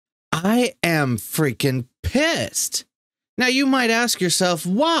I am freaking pissed. Now, you might ask yourself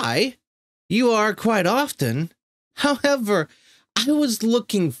why. You are quite often. However, I was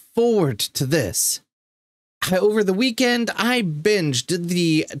looking forward to this. Over the weekend, I binged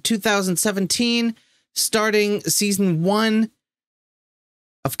the 2017 starting season 1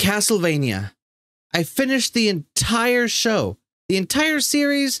 of Castlevania. I finished the entire show, the entire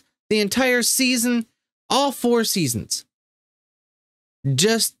series, the entire season, all 4 seasons.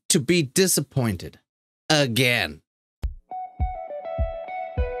 Just to be disappointed again.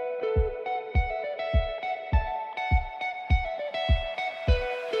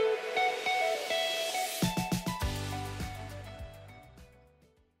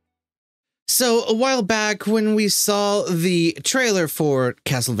 So a while back when we saw the trailer for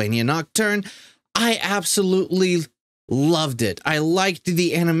Castlevania Nocturne, I absolutely loved it. I liked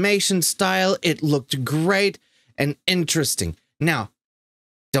the animation style. It looked great and interesting. Now,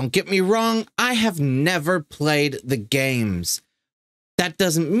 don't get me wrong, I have never played the games. That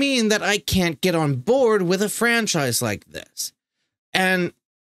doesn't mean that I can't get on board with a franchise like this. And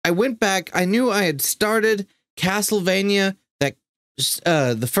I went back, I knew I had started Castlevania,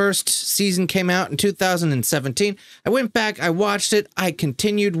 the first season came out in 2017. I went back, I watched it, I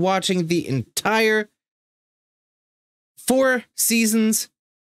continued watching the entire 4 seasons.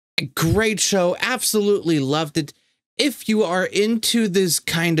 A great show, absolutely loved it. If you are into this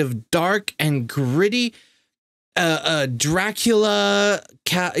kind of dark and gritty Dracula,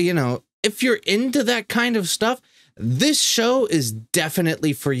 if you're into that kind of stuff, this show is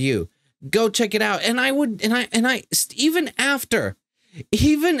definitely for you. Go check it out. And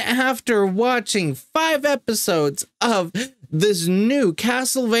even after watching 5 episodes of this new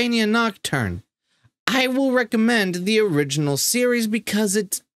Castlevania Nocturne, I will recommend the original series because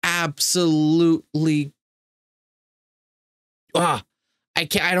it's absolutely I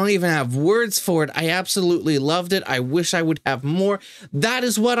don't even have words for it. I absolutely loved it. I wish I would have more. That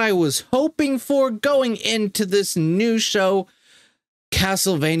is what I was hoping for going into this new show,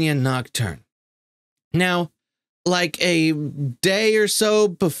 Castlevania Nocturne. Now, like a day or so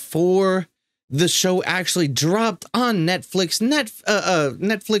before the show actually dropped on Netflix,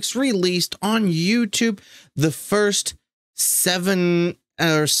 Netflix released on YouTube the first 7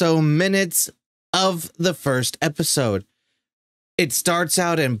 or so minutes of the first episode. It starts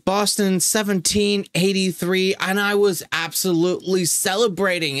out in Boston, 1783, and I was absolutely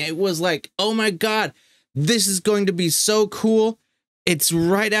celebrating. It was like, oh my God, this is going to be so cool. It's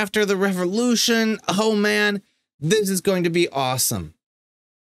right after the revolution. Oh man, this is going to be awesome.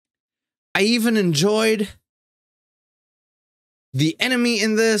 I even enjoyed the enemy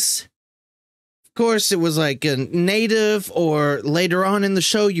in this. Of course, it was like a native, or later on in the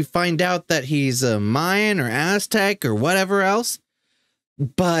show, you find out that he's a Mayan or Aztec or whatever else.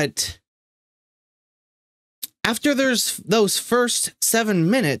 But after there's those first 7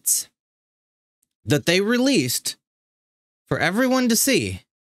 minutes that they released for everyone to see,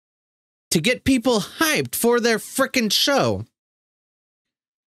 to get people hyped for their frickin' show,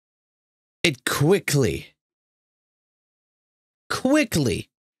 it quickly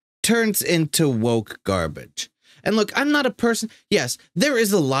turns into woke garbage. And look, I'm not a person. Yes, there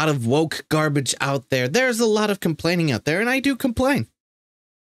is a lot of woke garbage out there. There's a lot of complaining out there, and I do complain.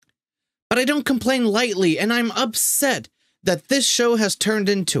 But I don't complain lightly, and I'm upset that this show has turned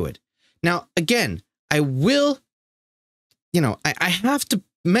into it. Now, again, I will, I have to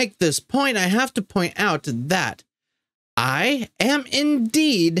make this point. I have to point out that I am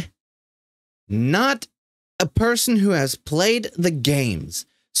indeed not a person who has played the games,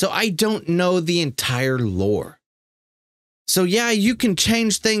 so I don't know the entire lore. So yeah, you can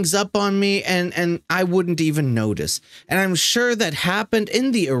change things up on me and I wouldn't even notice. And I'm sure that happened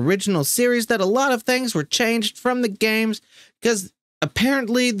in the original series, that a lot of things were changed from the games, because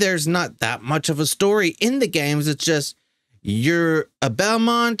apparently there's not that much of a story in the games. It's just, you're a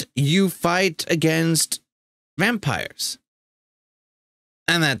Belmont, you fight against vampires.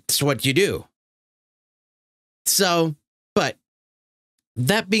 And that's what you do. So, but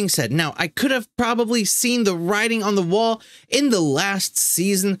that being said, now I could have probably seen the writing on the wall in the last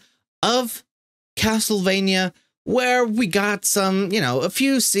season of Castlevania, where we got some, a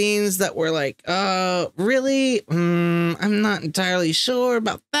few scenes that were like, really? I'm not entirely sure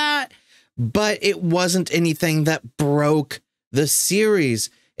about that. But it wasn't anything that broke the series.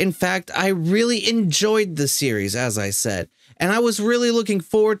 In fact, I really enjoyed the series, as I said, and I was really looking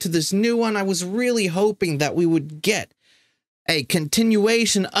forward to this new one. I was really hoping that we would get a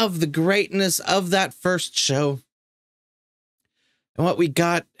continuation of the greatness of that first show. And what we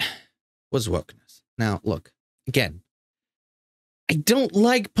got was wokeness. Now, look, again, I don't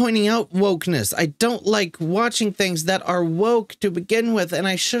like pointing out wokeness. I don't like watching things that are woke to begin with, and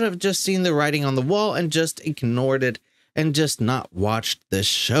I should have just seen the writing on the wall and just ignored it and just not watched this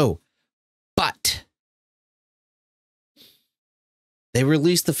show. But they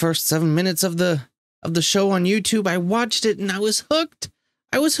released the first 7 minutes of the show on YouTube. I watched it and I was hooked.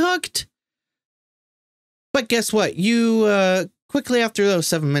 I was hooked. But guess what? You quickly after those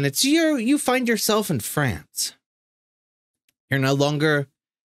 7 minutes, you find yourself in France. You're no longer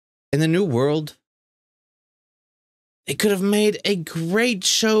in the New World. They could have made a great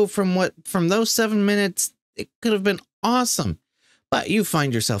show from those 7 minutes. It could have been awesome. But you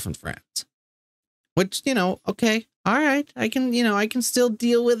find yourself in France. Which, okay, all right. I can still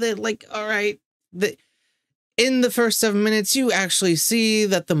deal with it. Like, all right. In the first 7 minutes, you actually see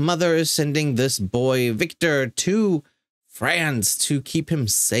that the mother is sending this boy, Victor, to France to keep him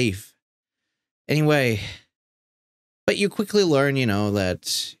safe. Anyway, but you quickly learn,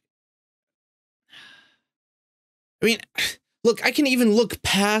 that... I mean, look, I can even look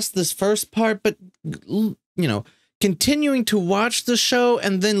past this first part, but, continuing to watch the show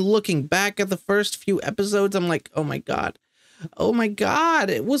and then looking back at the first few episodes, I'm like, oh my God,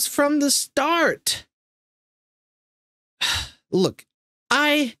 it was from the start. Look,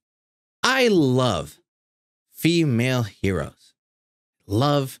 I love female heroes.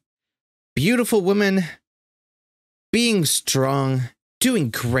 Love beautiful women being strong, doing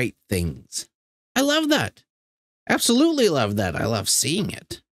great things. I love that. Absolutely love that. I love seeing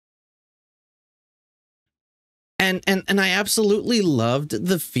it. And I absolutely loved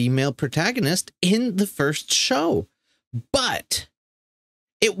the female protagonist in the first show. But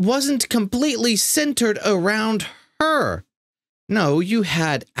it wasn't completely centered around her. No, you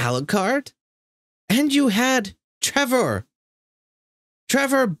had Alucard and you had Trevor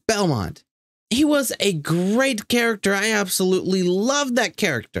Belmont. He was a great character. I absolutely loved that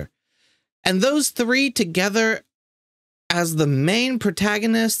character. And those three together as the main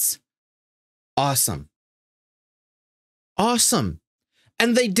protagonists, awesome. Awesome.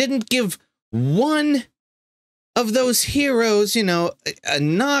 And they didn't give one of those heroes, a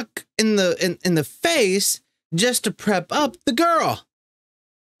knock in the face just to prep up the girl.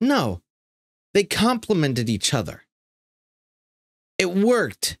 No, they complemented each other. It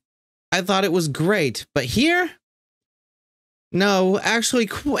worked. I thought it was great, but here, no, actually,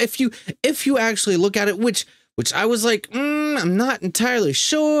 if you actually look at it, which I was like, I'm not entirely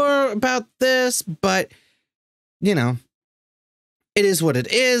sure about this, but it is what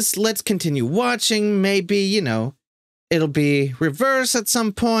it is. Let's continue watching. Maybe, it'll be reverse at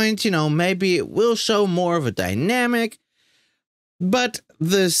some point. Maybe it will show more of a dynamic. But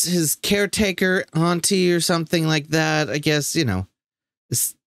his caretaker auntie or something like that, I guess, and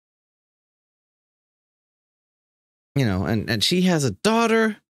she has a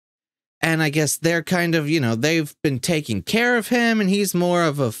daughter. And I guess they're kind of, they've been taking care of him and he's more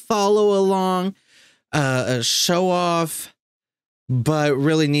of a follow along, a show off, but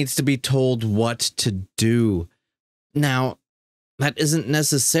really needs to be told what to do. Now, that isn't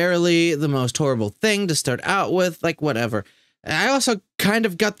necessarily the most horrible thing to start out with, like whatever. I also kind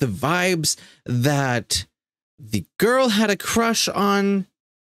of got the vibes that the girl had a crush on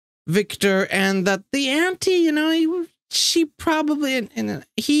Victor and that the auntie, she probably, and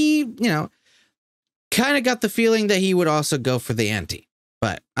he, kind of got the feeling that he would also go for the auntie,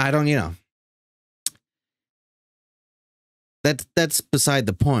 but I don't, that's beside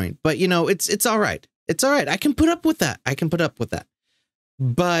the point, but it's all right. It's all right. I can put up with that.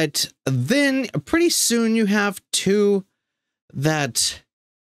 But then pretty soon you have two that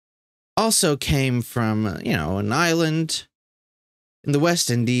also came from, an island in the West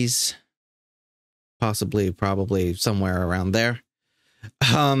Indies, probably somewhere around there,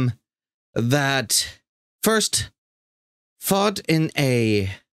 that first fought in a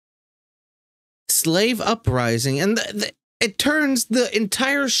slave uprising, and it turns the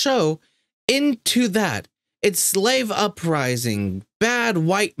entire show into that. It's slave uprising, bad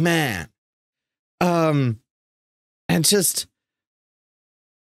white man, and just,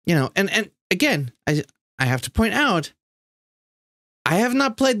 and again, I have to point out, I have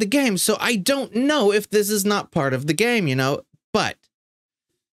not played the game, so I don't know if this is not part of the game, but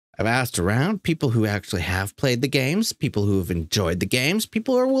I've asked around people who actually have played the games, people who have enjoyed the games,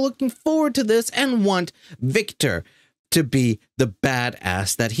 people who are looking forward to this and want Victor to be the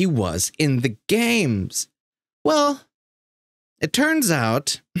badass that he was in the games. Well, it turns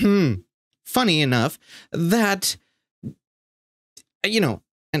out, funny enough, that, and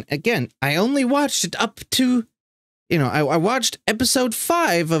again, I only watched it up to, I watched episode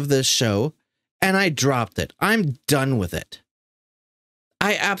 5 of this show and I dropped it. I'm done with it.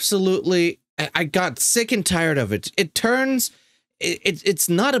 I absolutely, I got sick and tired of it. It's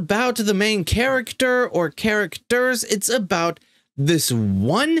not about the main character or characters. It's about this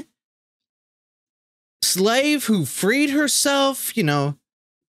one slave who freed herself, you know,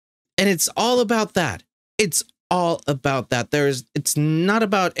 and it's all about that. It's all about that. It's not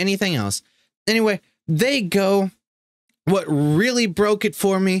about anything else. Anyway, they go. What really broke it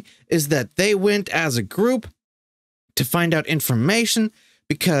for me is that they went as a group to find out information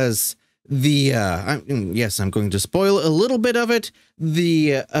because yes, I'm going to spoil a little bit of it.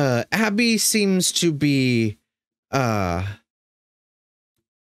 The Abbey seems to be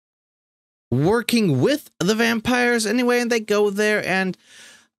working with the vampires anyway, and they go there and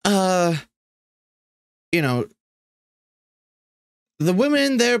you know, the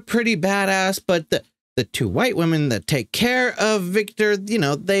women, they're pretty badass, but the two white women that take care of Victor, you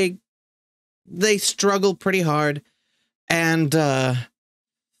know, they struggle pretty hard. And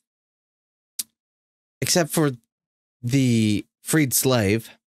except for the freed slave,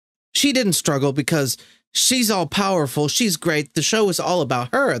 she didn't struggle because she's all powerful. She's great. The show is all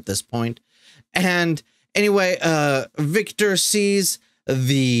about her at this point. And anyway, Victor sees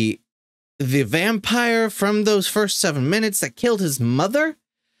the vampire from those first 7 minutes that killed his mother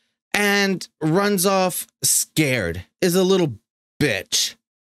and runs off scared, is a little bitch.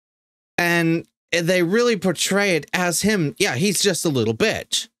 And they really portray it as him. Yeah, he's just a little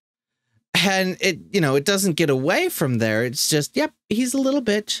bitch. And it doesn't get away from there. It's just, yep, he's a little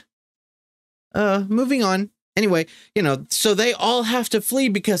bitch. Moving on. Anyway, so they all have to flee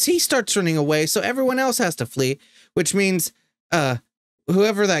because he starts running away. So everyone else has to flee, which means,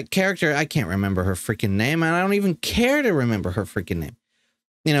 whoever that character, I can't remember her freaking name, and I don't even care to remember her freaking name.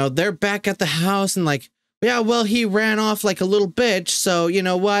 They're back at the house and like, yeah, well, he ran off like a little bitch, so you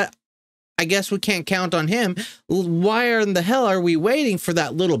know what? I guess we can't count on him. Why in the hell are we waiting for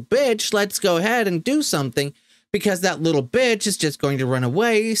that little bitch? Let's go ahead and do something, because that little bitch is just going to run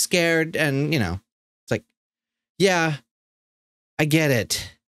away scared, and it's like, yeah, I get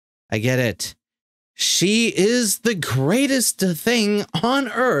it. I get it. She is the greatest thing on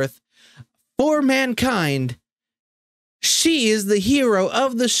earth for mankind. She is the hero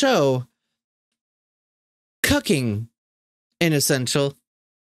of the show. Cucking, in essential.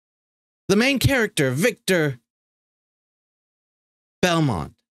 The main character, Victor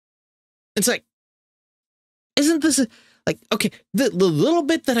Belmont. It's like, isn't this like, okay, the little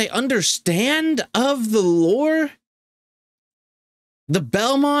bit that I understand of the lore, the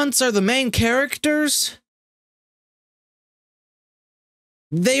Belmonts are the main characters.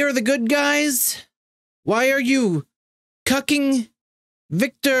 They are the good guys. Why are you cucking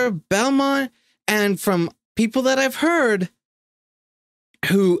Victor Belmont? And from people that I've heard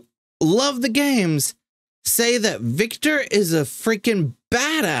who love the games say that Victor is a freaking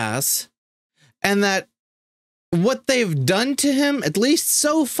badass, and that what they've done to him, at least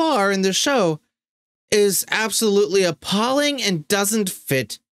so far in the show, is absolutely appalling and doesn't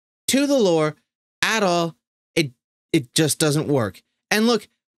fit to the lore at all. It just doesn't work. And look,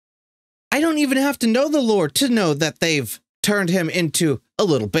 I don't even have to know the lore to know that they've turned him into a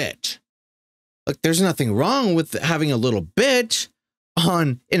little bitch. Look, there's nothing wrong with having a little bitch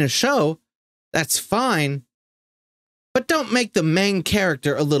in a show. That's fine. But don't make the main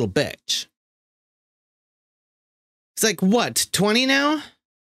character a little bitch. It's like, what, 20 now?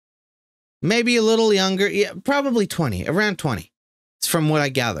 Maybe a little younger. Yeah, probably 20, around 20. It's from what I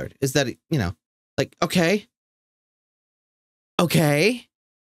gathered, is that, like, okay. Okay.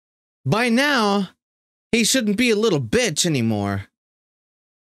 By now, he shouldn't be a little bitch anymore.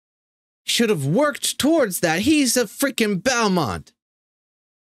 Should have worked towards that. He's a freaking Belmont.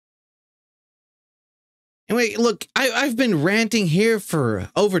 Anyway, look, I've been ranting here for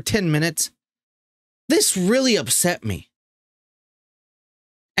over 10 minutes. This really upset me.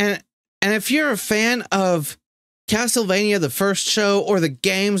 And if you're a fan of Castlevania, the first show, or the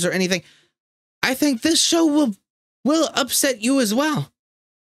games or anything, I think this show will upset you as well.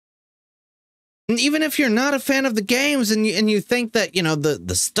 And even if you're not a fan of the games and you think that,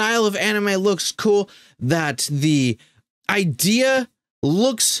 the style of anime looks cool, that the idea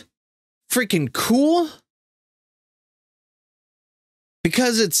looks freaking cool,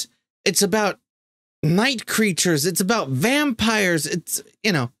 because it's about night creatures, it's about vampires, it's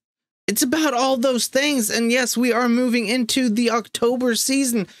about all those things. And yes, we are moving into the October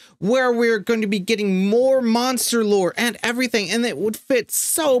season where we're going to be getting more monster lore and everything, and it would fit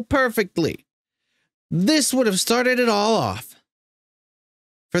so perfectly. This would have started it all off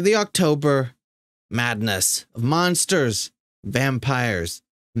for the October madness of monsters, vampires,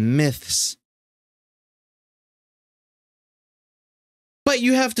 myths. but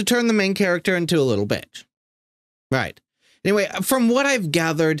you have to turn the main character into a little bitch. Right. Anyway, from what I've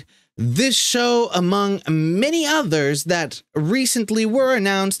gathered, this show, among many others that recently were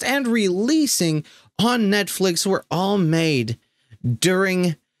announced and releasing on Netflix, were all made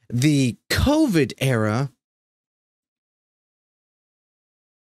during the COVID era.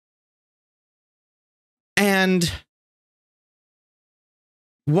 And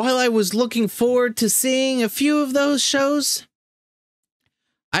while I was looking forward to seeing a few of those shows,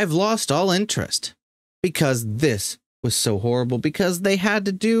 I've lost all interest because this was so horrible, because they had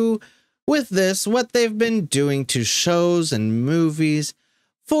to do with this what they've been doing to shows and movies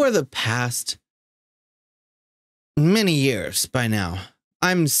for the past many years by now.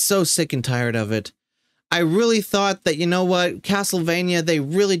 I'm so sick and tired of it. I really thought that, you know what, Castlevania, they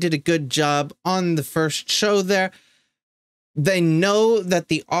really did a good job on the first show there. They know that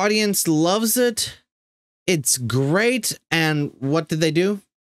the audience loves it. It's great. And what did they do?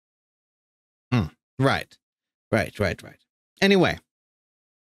 Right. Anyway,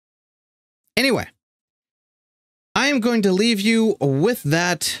 I am going to leave you with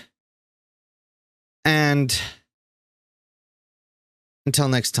that. And until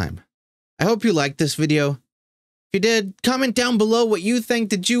next time, I hope you liked this video. If you did, comment down below what you think.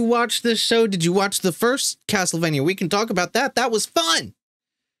 Did you watch this show? Did you watch the first Castlevania? We can talk about that. That was fun.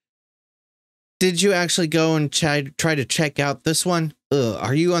 Did you actually go and try to check out this one?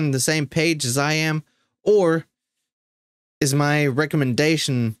 Are you on the same page as I am? Or is my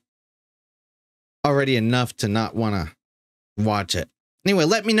recommendation already enough to not want to watch it? Anyway,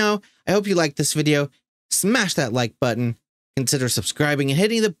 let me know. I hope you liked this video. Smash that like button. Consider subscribing and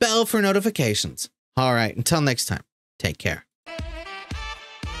hitting the bell for notifications. All right, until next time, take care.